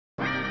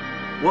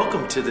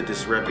Welcome to the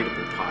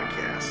Disreputable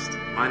Podcast.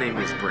 My name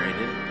is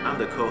Brandon. I'm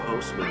the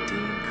co-host with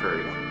Dean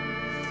Curry.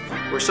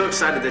 We're so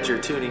excited that you're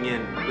tuning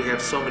in. We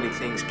have so many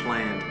things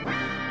planned.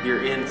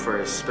 You're in for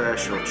a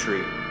special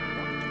treat.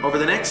 Over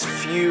the next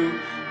few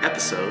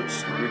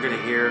episodes, you're going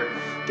to hear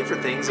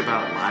different things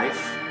about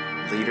life,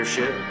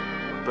 leadership,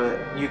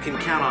 but you can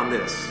count on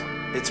this.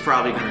 It's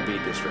probably going to be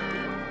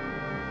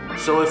disreputable.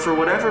 So if for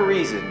whatever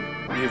reason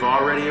you've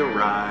already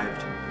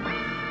arrived,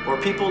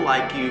 or people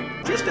like you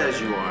just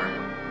as you are,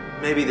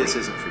 maybe this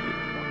isn't for you.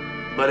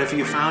 But if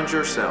you found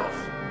yourself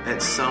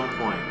at some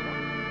point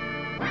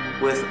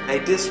with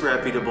a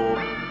disreputable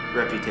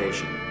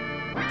reputation,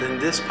 then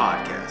this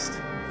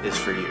podcast is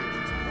for you.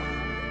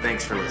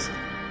 Thanks for listening.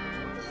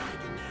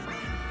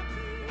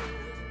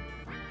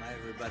 Hi,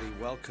 everybody.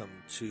 Welcome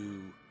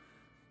to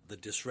the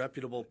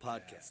Disreputable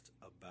Podcast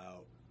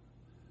about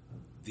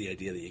the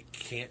idea that you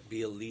can't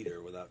be a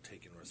leader without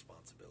taking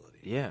responsibility.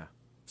 Yeah.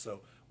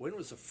 So when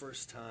was the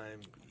first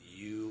time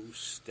you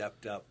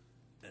stepped up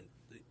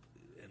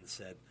and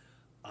said,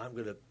 I'm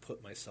going to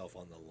put myself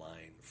on the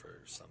line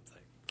for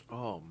something?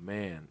 Oh,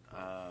 man.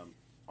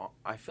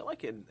 I feel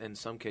like in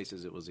some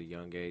cases it was a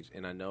young age,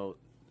 and I know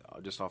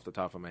just off the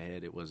top of my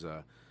head it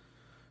wasn't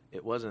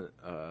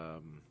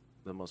the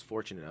most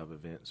fortunate of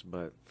events,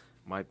 but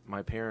my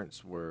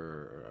parents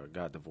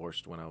got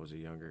divorced when I was a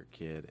younger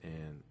kid,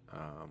 and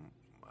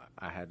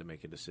I had to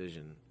make a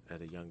decision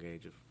at a young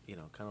age of,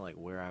 kind of like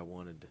where I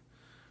wanted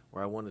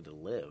to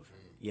live,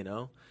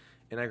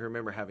 And I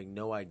remember having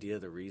no idea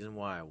the reason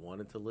why I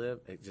wanted to live,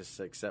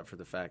 except for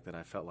the fact that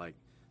I felt like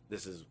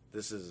this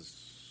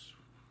is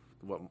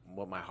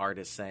what my heart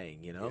is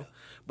saying, Yeah.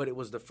 But it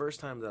was the first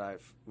time that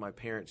my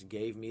parents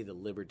gave me the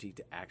liberty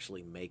to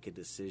actually make a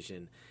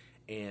decision,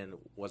 and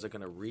was I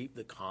going to reap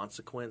the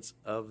consequence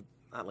of,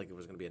 not like it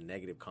was going to be a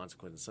negative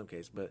consequence in some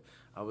case, but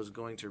I was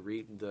going to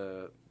reap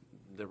the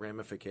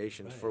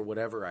ramifications for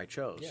whatever I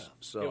chose. Yeah.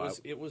 So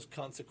it was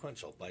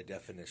consequential by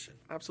definition.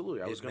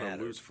 Absolutely. I was going to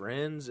mattered. lose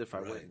friends if I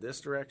Right. went this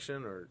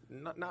direction, or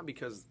not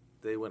because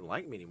they wouldn't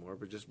like me anymore,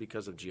 but just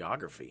because of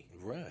geography.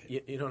 Right.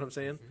 You know what I'm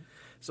saying? Mm-hmm.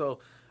 So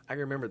I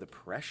remember the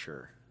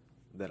pressure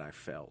that I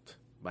felt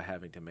by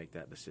having to make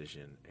that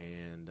decision.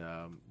 And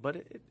but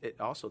it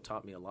also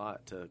taught me a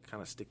lot to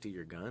kind of stick to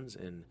your guns,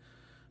 and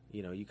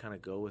you kind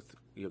of go with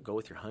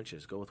your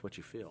hunches, go with what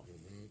you feel.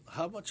 Mm-hmm.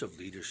 How much of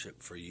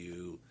leadership for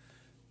you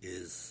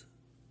is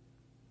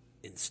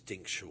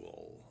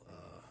instinctual?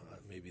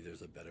 Maybe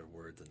there's a better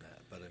word than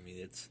that, but I mean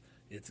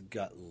it's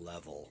gut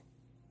level.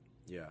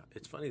 Yeah,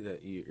 it's funny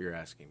that you're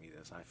asking me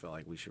this. I feel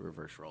like we should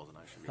reverse roles, and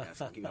I should be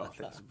asking you all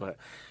this. But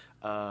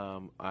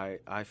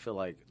I feel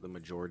like the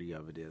majority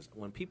of it is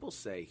when people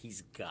say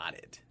he's got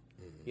it.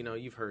 Mm-hmm.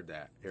 You've heard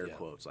that air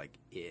quotes like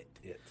it.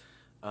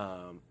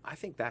 I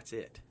think that's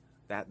it.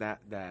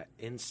 That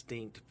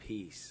instinct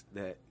piece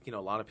that a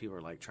lot of people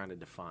are like trying to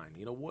define.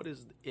 What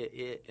is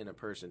it in a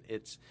person?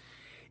 It's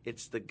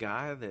the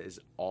guy that is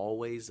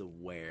always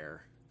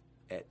aware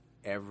at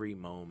every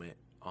moment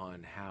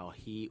on how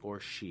he or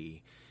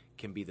she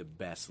can be the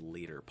best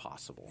leader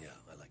possible. Yeah,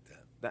 I like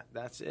that.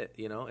 That's it.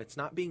 It's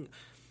not being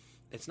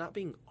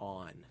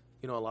on.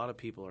 A lot of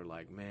people are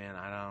like, man,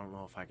 I don't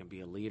know if I can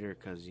be a leader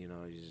because you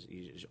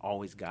just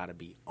always got to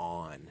be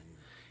on.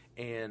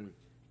 Mm-hmm. And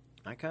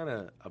I kind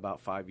of, about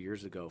 5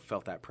 years ago,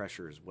 felt that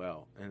pressure as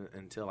well, and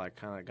until I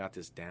kind of got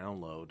this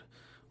download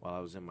while I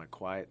was in my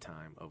quiet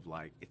time of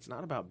like, it's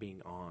not about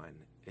being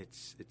on.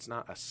 It's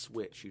not a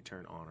switch you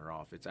turn on or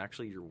off. It's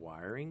actually your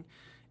wiring,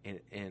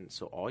 and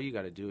so all you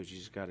got to do is you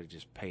just got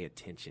to pay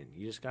attention.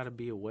 You just got to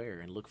be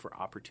aware and look for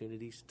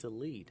opportunities to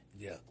lead.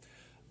 Yeah,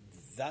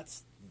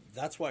 that's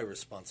why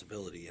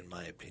responsibility, in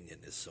my opinion,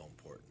 is so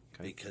important.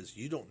 Okay. Because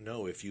you don't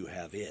know if you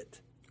have it.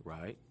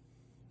 Right.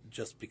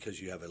 Just because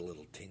you have a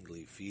little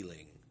tingly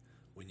feeling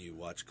when you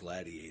watch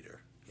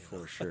Gladiator.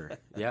 For sure.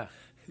 Yeah.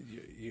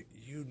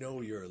 You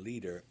know you're a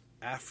leader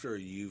after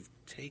you've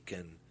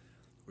taken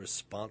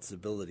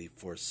responsibility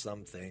for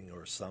something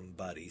or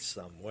somebody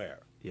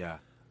somewhere. Yeah.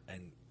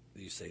 And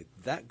you say,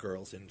 that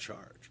girl's in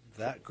charge.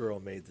 That girl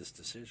made this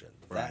decision.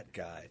 Right. That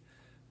guy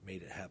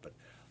made it happen.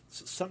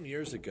 So some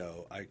years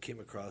ago, I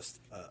came across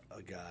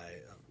a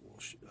guy,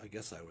 I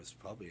guess I was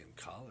probably in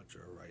college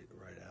or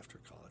right after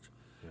college.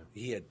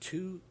 Yeah.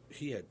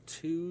 He had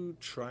two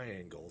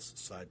triangles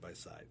side by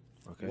side.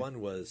 Okay.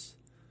 One was,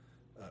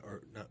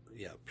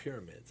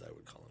 pyramids, I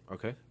would call them.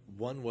 Okay.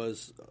 One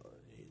was,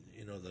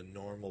 the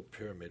normal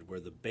pyramid where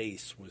the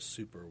base was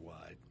super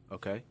wide.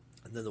 Okay.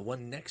 And then the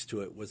one next to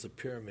it was a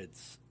pyramid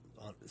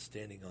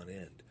standing on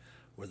end,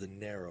 where the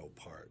narrow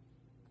part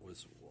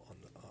was on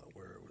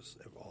where it was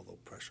all the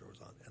pressure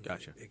was on, and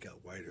gotcha. It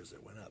got wider as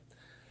it went up.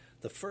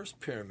 The first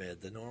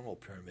pyramid, the normal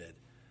pyramid,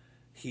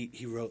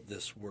 he wrote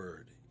this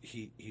word.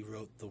 He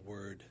wrote the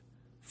word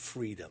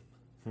freedom,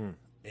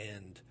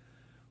 and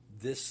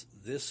this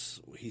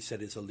he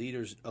said is a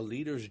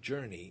leader's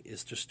journey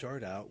is to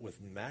start out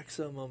with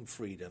maximum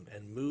freedom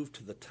and move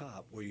to the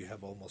top where you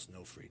have almost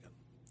no freedom.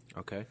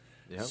 Okay.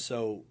 Yeah.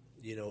 So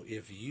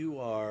if you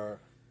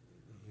are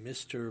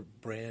Mr.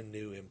 Brand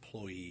New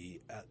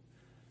employee at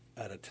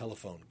at a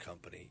telephone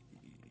company,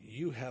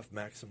 you have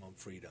maximum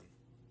freedom.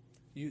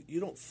 You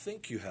don't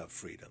think you have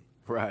freedom.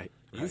 Right.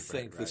 You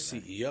think the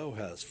CEO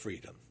has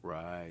freedom.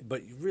 Right.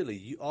 But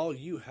really, all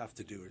you have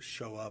to do is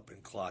show up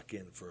and clock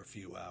in for a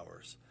few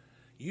hours.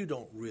 You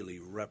don't really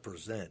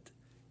represent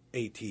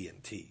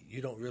AT&T.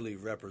 You don't really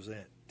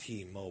represent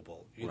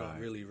T-Mobile. You don't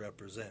really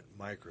represent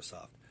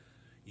Microsoft.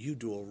 You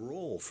do a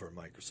role for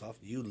Microsoft.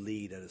 You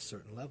lead at a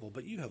certain level,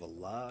 but you have a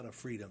lot of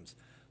freedoms.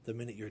 The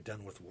minute you're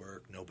done with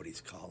work, nobody's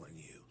calling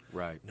you.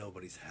 Right.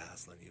 Nobody's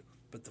hassling you.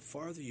 But the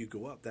farther you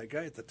go up, that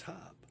guy at the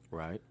top,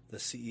 right, the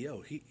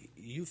CEO,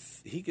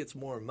 he gets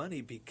more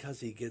money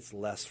because he gets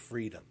less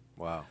freedom.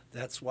 Wow.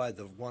 That's why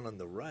the one on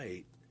the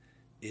right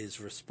is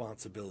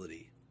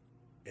responsibility,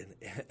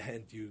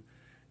 and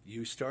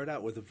you start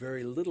out with a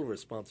very little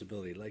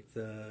responsibility, like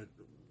the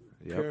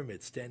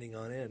pyramid standing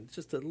on end.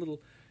 Just a little.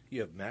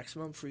 You have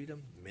maximum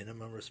freedom,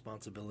 minimum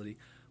responsibility,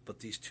 but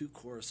these two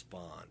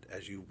correspond.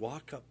 As you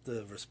walk up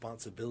the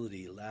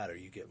responsibility ladder,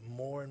 you get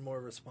more and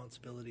more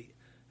responsibility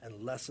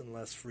and less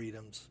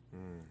freedoms.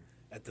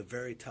 At the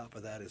very top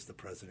of that is the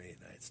President of the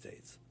United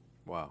States.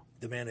 Wow.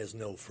 The man has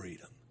no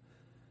freedom,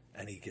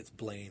 and he gets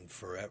blamed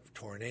for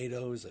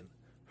tornadoes and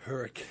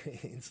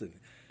hurricanes and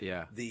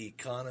the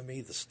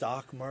economy. The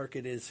stock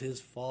market is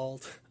his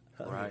fault.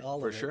 Right, all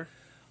for of it. sure.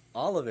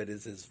 All of it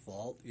is his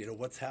fault. You know,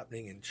 what's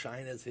happening in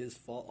China is his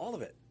fault. All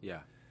of it. Yeah.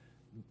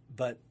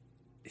 But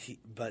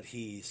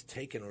he's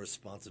taken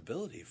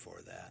responsibility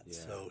for that. Yeah.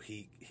 So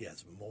he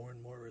has more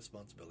and more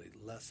responsibility,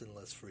 less and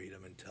less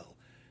freedom, until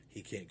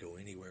he can't go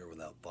anywhere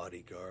without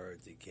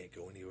bodyguards. He can't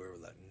go anywhere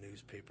without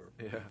newspaper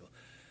people.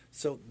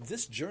 So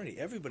this journey,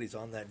 everybody's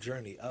on that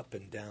journey up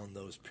and down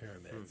those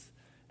pyramids,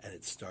 and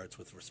it starts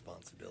with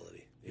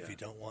responsibility. If you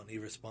don't want any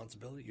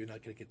responsibility, you're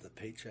not going to get the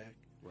paycheck.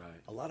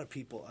 Right. A lot of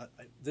people,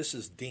 this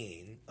is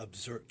Dean,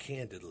 observe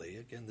candidly.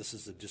 Again, this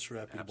is a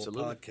disreputable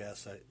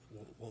podcast.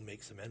 We'll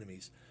make some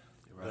enemies.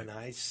 Right. When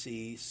I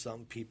see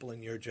some people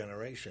in your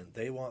generation,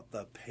 they want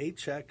the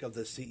paycheck of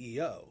the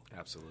CEO.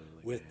 Absolutely.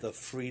 With the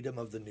freedom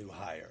of the new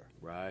hire.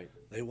 Right.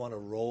 They want to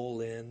roll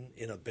in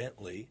a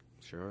Bentley.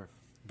 Sure.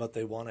 But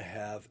they want to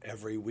have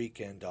every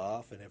weekend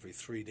off and every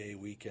 3-day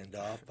weekend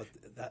off. But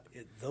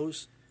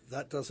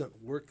that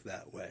doesn't work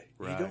that way.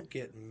 Right. You don't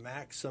get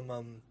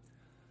maximum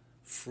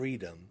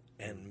freedom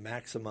and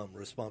maximum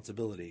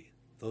responsibility.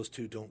 Those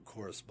two don't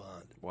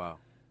correspond. Wow.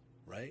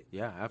 Right?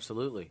 Yeah,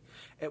 absolutely.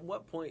 At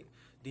what point,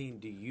 Dean,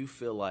 do you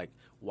feel like,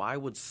 why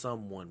would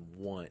someone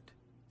want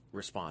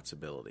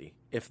responsibility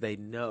if they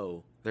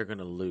know they're going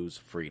to lose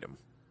freedom?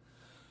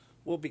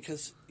 Well,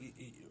 because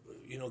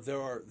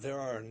there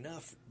are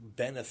enough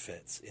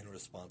benefits in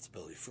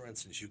responsibility. For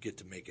instance, you get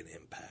to make an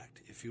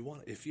impact. If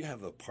you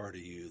have a part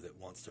of you that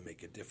wants to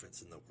make a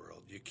difference in the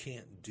world, you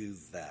can't do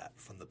that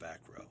from the back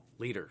row.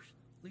 Leaders.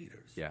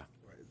 Yeah.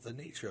 Right. The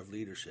nature of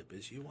leadership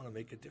is you want to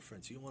make a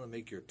difference. You want to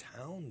make your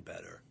town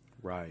better.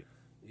 Right.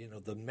 You know,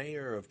 the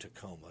mayor of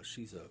Tacoma,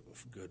 she's a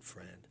good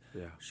friend.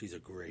 Yeah. She's a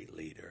great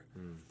leader.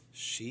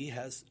 She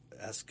has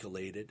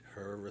escalated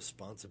her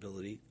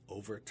responsibility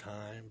over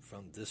time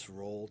from this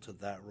role to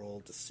that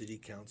role to city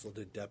council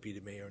to deputy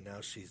mayor. Now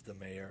she's the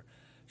mayor.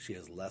 She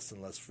has less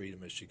and less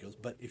freedom as she goes.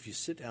 But if you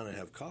sit down and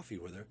have coffee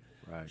with her,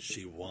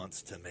 she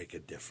wants to make a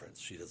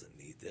difference. She doesn't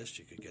need this.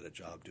 She could get a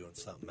job doing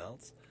something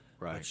else.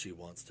 Right. But she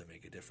wants to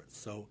make a difference.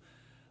 So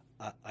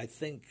I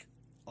think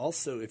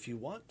also if you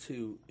want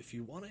to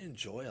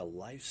enjoy a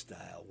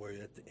lifestyle where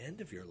at the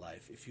end of your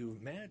life, if you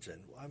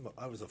imagine,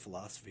 I was a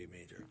philosophy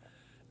major,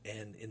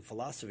 and in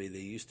philosophy they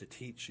used to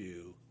teach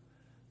you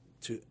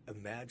to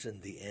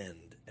imagine the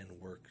end and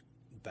work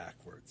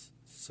backwards.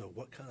 So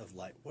what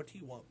do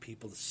you want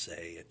people to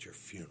say at your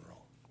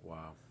funeral?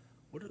 Wow.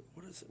 What are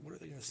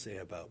they going to say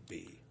about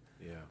B?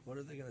 Yeah. What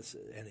are they going to say?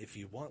 And if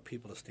you want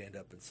people to stand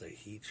up and say,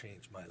 he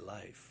changed my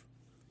life,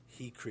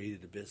 he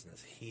created a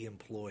business, he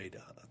employed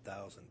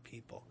 1,000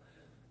 people,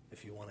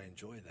 if you want to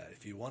enjoy that,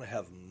 if you want to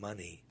have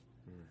money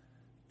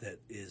that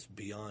is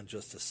beyond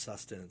just a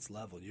sustenance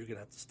level, you're going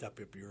to have to step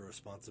up your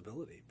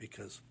responsibility,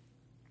 because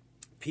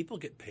people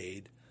get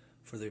paid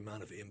for the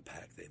amount of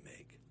impact they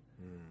make.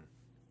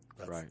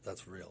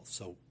 That's real.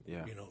 So,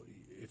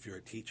 if you're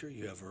a teacher,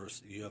 you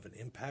have an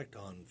impact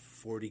on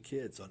 40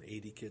 kids, on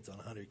 80 kids, on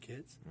 100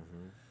 kids.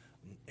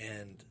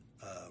 And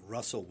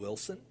Russell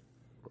Wilson,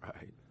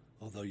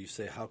 although you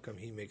say, how come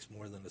he makes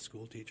more than a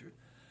school teacher?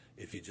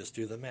 If you just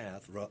do the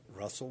math,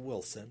 Russell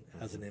Wilson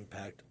has an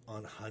impact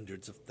on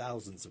hundreds of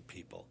thousands of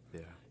people.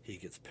 Yeah. He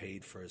gets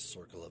paid for his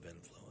circle of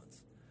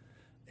influence.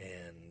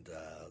 And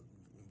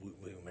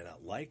we may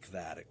not like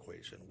that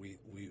equation. We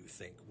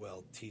think,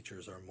 well,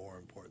 teachers are more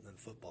important than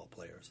football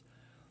players.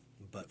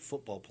 But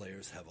football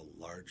players have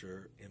a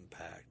larger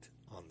impact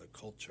on the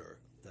culture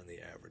than the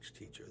average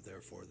teacher.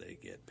 Therefore, they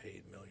get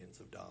paid millions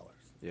of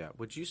dollars. Yeah.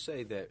 Would you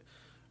say that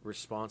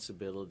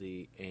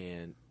responsibility,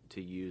 and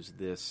to use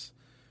this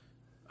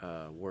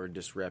word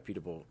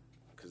disreputable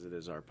because it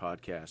is our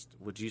podcast,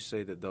 would you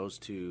say that those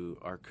two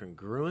are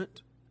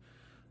congruent?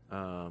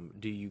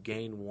 Do you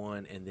gain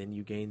one and then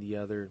you gain the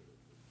other?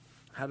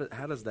 How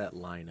does that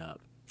line up?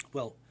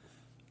 Well,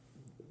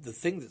 the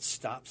thing that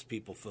stops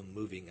people from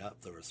moving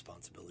up the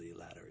responsibility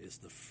ladder is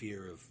the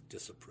fear of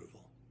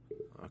disapproval.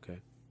 Okay.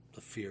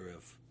 The fear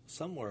of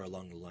somewhere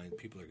along the line,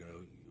 people are going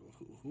to,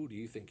 who do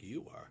you think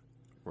you are?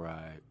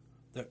 Right.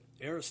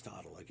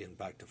 Aristotle, again,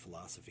 back to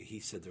philosophy, he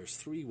said there's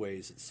 3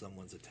 ways that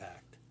someone's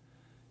attacked.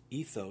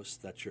 Ethos,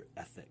 that's your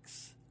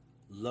ethics.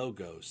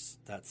 Logos,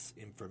 that's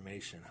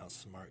information, how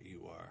smart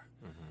you are.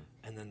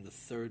 Mm-hmm. And then the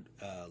third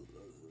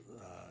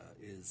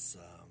is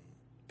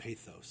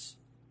pathos,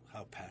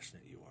 how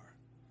passionate you are.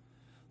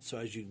 So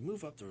as you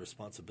move up the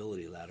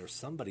responsibility ladder,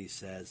 somebody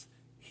says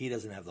he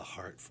doesn't have the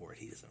heart for it.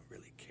 He doesn't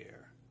really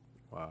care.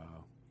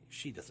 Wow.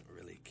 She doesn't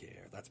really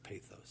care. That's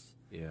pathos.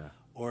 Yeah.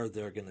 Or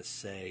they're going to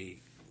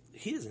say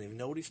he doesn't even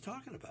know what he's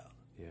talking about.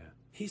 Yeah.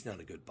 He's not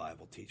a good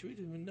Bible teacher. He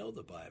doesn't even know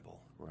the Bible.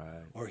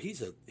 Right. Or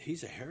he's a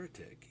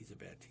heretic. He's a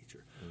bad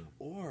teacher.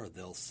 Or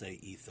they'll say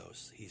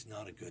ethos. He's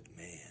not a good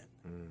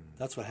man.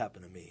 That's what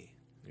happened to me.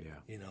 Yeah.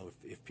 You know,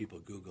 if people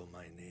Google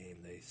my name,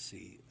 they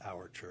see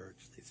our church.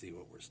 They see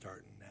what we're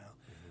starting now.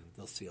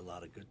 They'll see a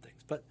lot of good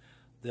things. But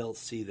they'll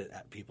see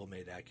that people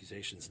made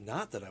accusations,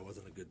 not that I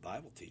wasn't a good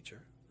Bible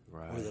teacher.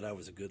 Right. Or that I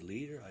was a good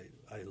leader.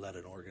 I led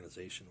an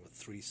organization with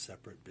 3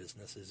 separate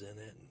businesses in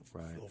it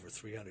and over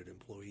 300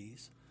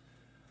 employees.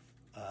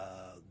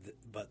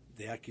 But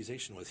the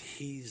accusation was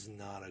he's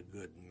not a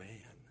good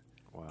man.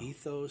 Wow.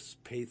 Ethos,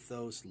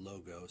 pathos,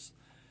 logos,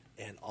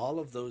 and all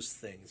of those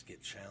things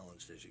get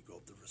challenged as you go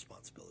up the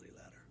responsibility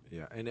ladder.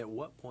 Yeah. And at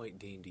what point,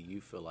 Dean, do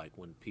you feel like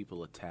when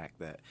people attack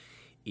that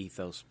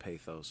ethos,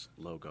 pathos,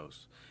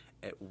 logos,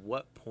 at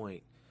what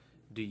point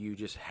do you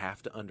just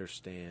have to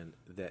understand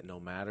that no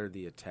matter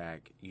the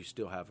attack, you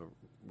still have a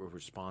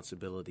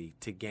responsibility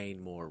to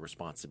gain more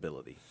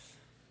responsibility?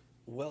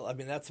 Well, I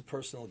mean, that's a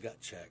personal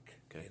gut check.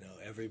 Okay. You know,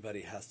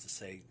 everybody has to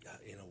say,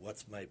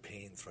 what's my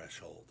pain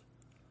threshold?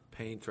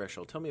 Pain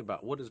threshold. Tell me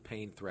about what is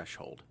pain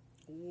threshold?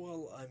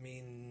 Well, I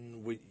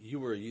mean, you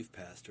were a youth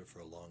pastor for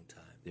a long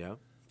time. Yeah.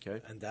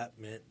 Okay. And that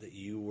meant that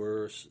you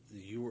were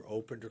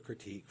open to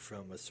critique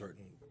from a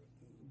certain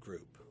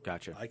group.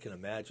 Gotcha. I can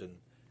imagine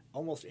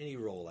almost any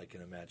role. I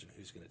can imagine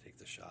who's going to take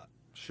the shot.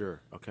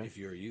 Sure. Okay. If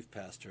you're a youth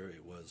pastor,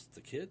 it was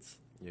the kids.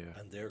 Yeah.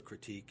 And their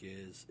critique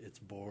is it's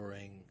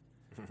boring.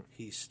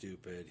 He's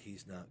stupid.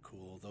 He's not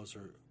cool. Those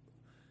are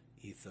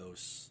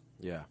ethos.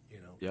 Yeah.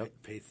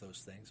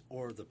 Pathos things.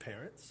 Or the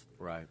parents.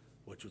 Right.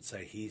 Which would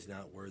say he's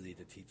not worthy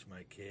to teach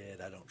my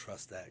kid. I don't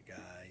trust that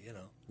guy.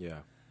 Yeah.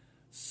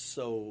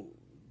 So,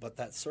 but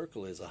that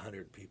circle is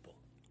 100 people.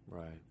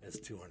 Right. It's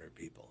 200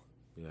 people.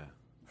 Yeah.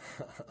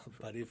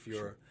 But if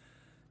you're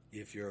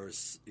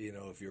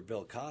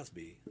Bill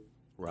Cosby,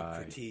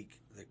 right.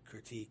 the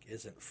critique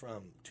isn't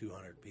from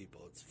 200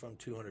 people. It's from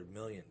 200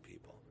 million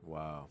people.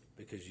 Wow.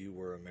 Because you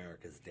were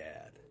America's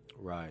dad.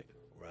 Right.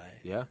 Right?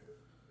 Yeah.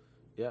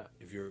 Yeah.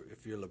 If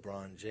you're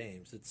LeBron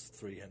James, it's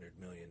 300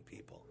 million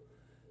people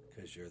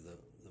because you're the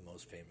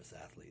most famous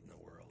athlete in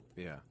the world.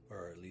 Yeah.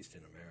 Or at least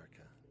in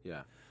America.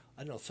 Yeah.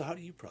 I don't know. So how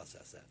do you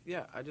process that?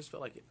 Yeah, I just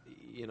felt like,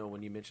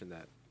 when you mentioned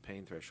that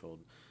pain threshold,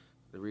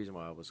 the reason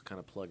why I was kind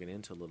of plugging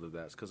into a little of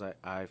that is because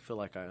I feel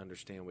like I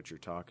understand what you're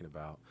talking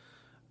about.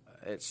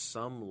 At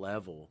some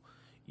level,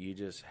 you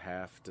just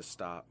have to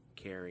stop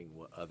caring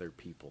what other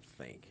people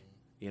think.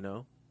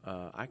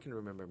 I can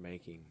remember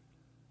making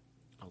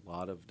a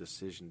lot of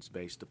decisions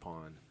based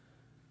upon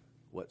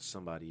what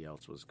somebody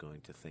else was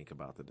going to think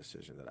about the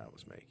decision that I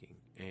was making.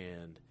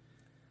 And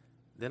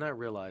then I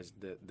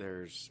realized that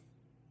there's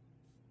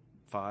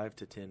 5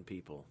 to 10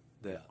 people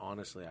that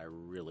honestly I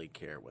really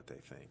care what they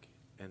think.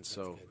 And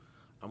so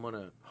I'm going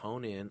to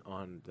hone in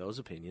on those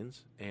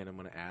opinions, and I'm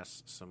going to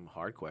ask some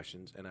hard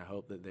questions, and I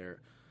hope that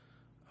they're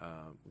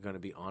going to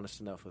be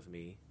honest enough with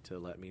me to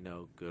let me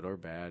know good or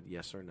bad,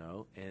 yes or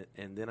no,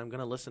 and then I'm going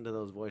to listen to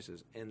those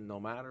voices. And no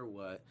matter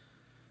what,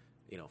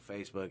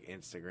 Facebook,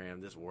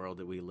 Instagram, this world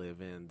that we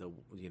live in,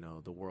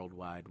 the World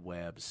Wide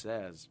Web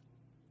says,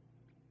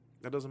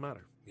 that doesn't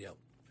matter. Yep.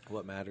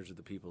 What matters are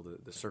the people,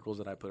 the circles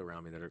that I put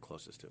around me that are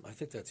closest to me. I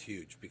think that's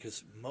huge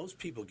because most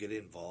people get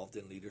involved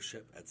in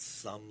leadership at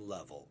some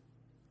level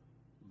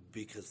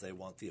because they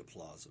want the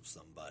applause of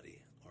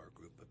somebody or a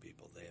group of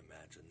people. They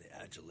imagine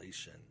the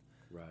adulation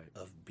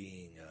of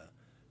being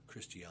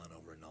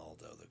Cristiano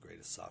Ronaldo, the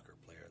greatest soccer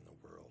player in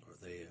the world, or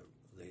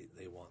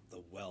they want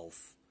the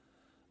wealth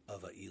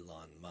of a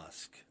Elon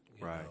Musk,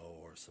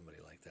 or somebody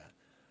like that.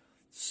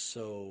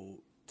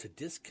 So to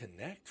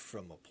disconnect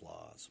from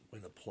applause,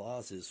 when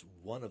applause is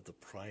one of the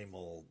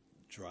primal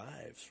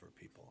drives for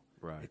people,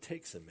 it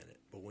takes a minute.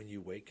 But when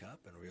you wake up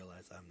and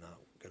realize I'm not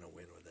going to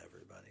win with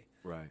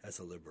everybody, that's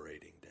a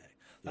liberating day.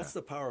 That's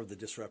the power of the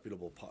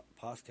Disreputable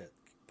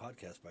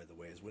podcast, by the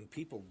way, is when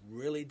people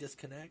really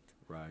disconnect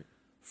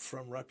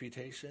from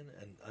reputation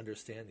and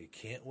understand you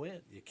can't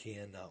win. You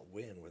cannot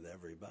win with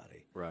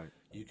everybody. Right.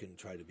 You can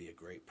try to be a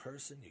great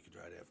person. You can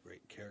try to have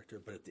great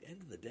character. But at the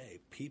end of the day,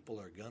 people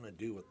are going to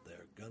do what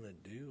they're going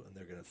to do, and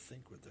they're going to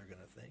think what they're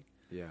going to think.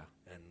 Yeah.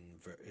 And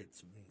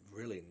it's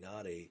really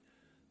not an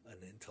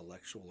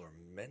intellectual or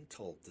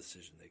mental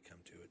decision they come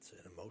to. It's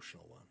an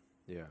emotional one.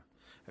 Yeah.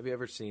 Have you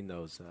ever seen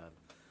those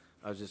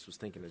I was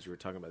thinking as you were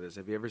talking about this.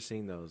 Have you ever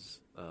seen those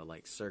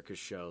like circus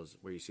shows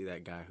where you see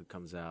that guy who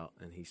comes out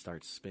and he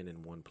starts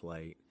spinning one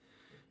plate,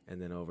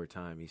 and then over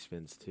time he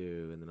spins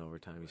 2, and then over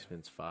time he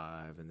spins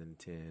 5, and then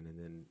 10,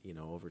 and then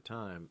over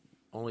time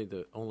only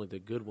the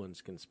good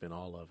ones can spin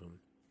all of them,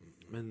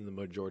 and the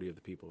majority of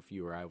the people, if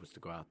you or I was to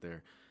go out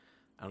there,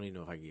 I don't even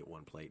know if I can get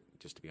one plate,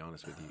 just to be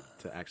honest with you,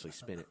 to actually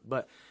spin it.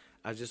 But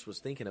I just was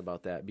thinking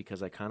about that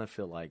because I kind of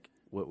feel like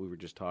what we were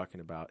just talking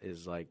about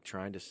is like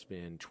trying to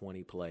spin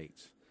 20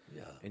 plates.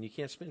 Yeah. And you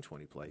can't spin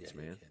 20 plates,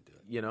 man. You can't do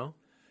it.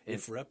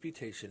 If And-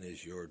 reputation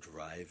is your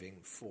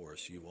driving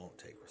force, you won't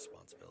take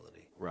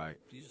responsibility. Right.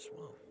 You just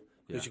won't.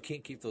 Because you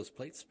can't keep those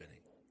plates spinning.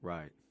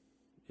 Right.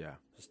 Yeah.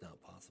 It's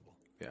not possible.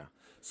 Yeah.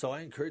 So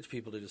I encourage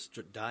people to just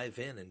dive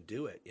in and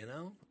do it,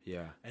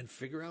 Yeah. and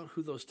figure out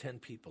who those 10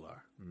 people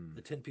are.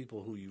 The 10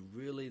 people who you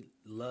really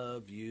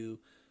love you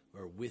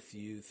or with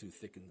you through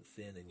thick and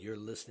thin, and you're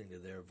listening to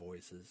their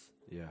voices,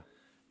 Yeah.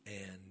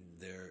 and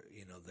they're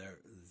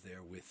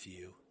with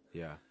you,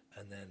 Yeah.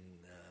 and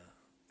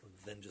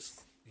then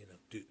just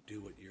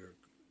do what you're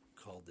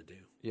called to do.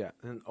 Yeah.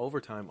 And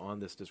over time on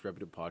this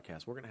Disreputable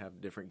podcast, we're going to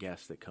have different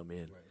guests that come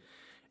in. Right.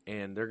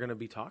 And they're going to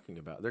be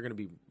they're going to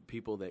be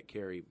people that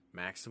carry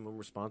maximum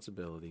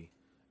responsibility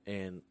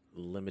and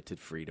limited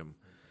freedom.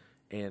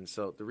 And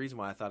so the reason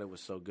why I thought it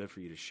was so good for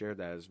you to share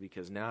that is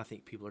because now I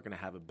think people are going to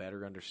have a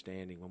better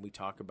understanding when we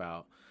talk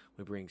about,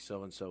 we bring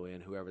so-and-so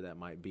in, whoever that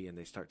might be, and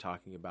they start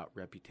talking about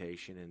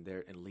reputation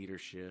and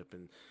leadership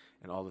and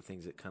all the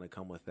things that kind of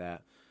come with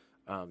that.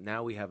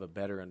 Now we have a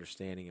better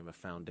understanding of a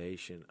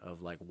foundation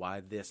of like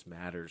why this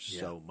matters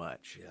so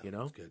much. Yeah,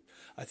 that's good.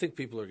 I think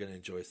people are going to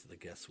enjoy the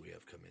guests we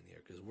have come in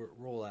here because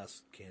we'll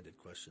ask candid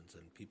questions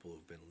and people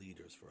who've been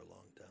leaders for a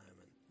long time,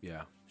 and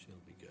Yeah. it'll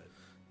be good.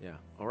 Yeah.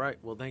 All right.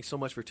 Well, thanks so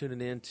much for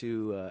tuning in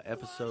to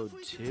episode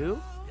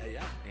 2.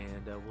 Yeah.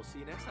 And we'll see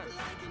you next time.